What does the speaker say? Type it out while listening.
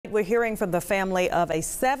We're hearing from the family of a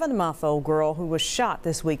 7-month-old girl who was shot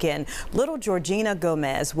this weekend. Little Georgina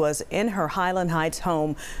Gomez was in her Highland Heights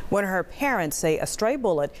home when her parents say a stray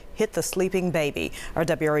bullet hit the sleeping baby. Our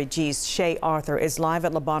WREG's Shay Arthur is live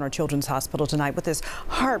at Le Bonheur Children's Hospital tonight with this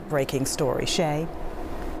heartbreaking story. Shay.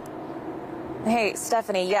 Hey,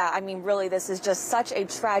 Stephanie, yeah, I mean, really, this is just such a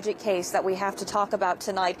tragic case that we have to talk about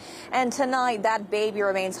tonight. And tonight, that baby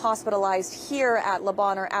remains hospitalized here at Le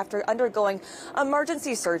Bonheur after undergoing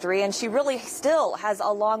emergency surgery, and she really still has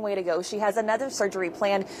a long way to go. She has another surgery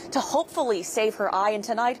planned to hopefully save her eye, and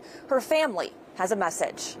tonight, her family has a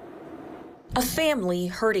message. A family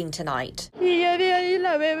hurting tonight.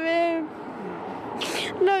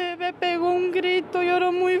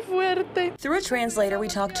 Through a translator, we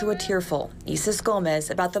talked to a tearful Isis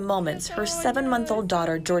Gomez about the moments her 7-month-old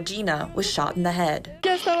daughter, Georgina, was shot in the head.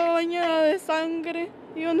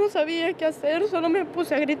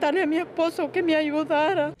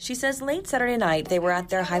 She says late Saturday night they were at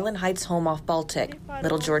their Highland Heights home off Baltic.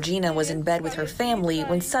 Little Georgina was in bed with her family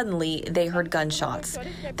when suddenly they heard gunshots.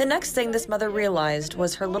 The next thing this mother realized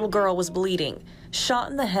was her little girl was bleeding,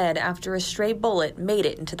 shot in the head after a stray bullet made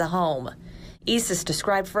it into the home. Isis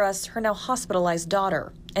described for us her now hospitalized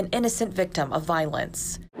daughter, an innocent victim of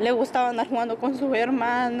violence. Le gustaba andar jugando con su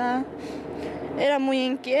hermana. Era muy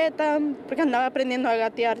inquieta porque andaba aprendiendo a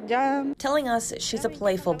gatear ya. Telling us she's a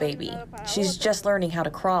playful baby. She's just learning how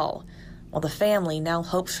to crawl. While the family now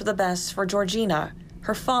hopes for the best for Georgina,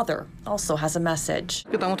 her father also has a message.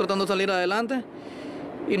 Estamos tratando de salir adelante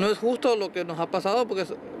y no es justo lo que nos ha pasado porque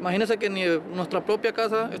imagínense que ni en nuestra propia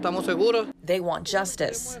casa estamos seguros. They want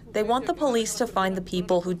justice. They want the police to find the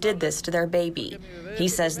people who did this to their baby. He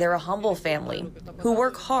says they're a humble family who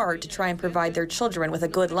work hard to try and provide their children with a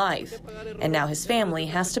good life. And now his family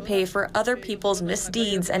has to pay for other people's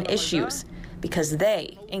misdeeds and issues because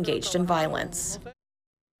they engaged in violence.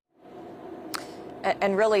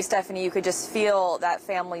 And really, Stephanie, you could just feel that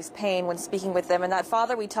family's pain when speaking with them. And that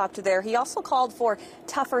father we talked to there, he also called for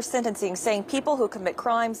tougher sentencing, saying people who commit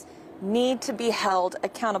crimes need to be held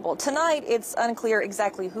accountable. Tonight, it's unclear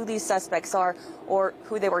exactly who these suspects are or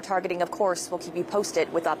who they were targeting. Of course, we'll keep you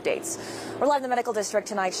posted with updates. We're live in the medical district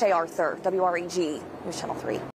tonight. Shay Arthur, WREG, News Channel 3.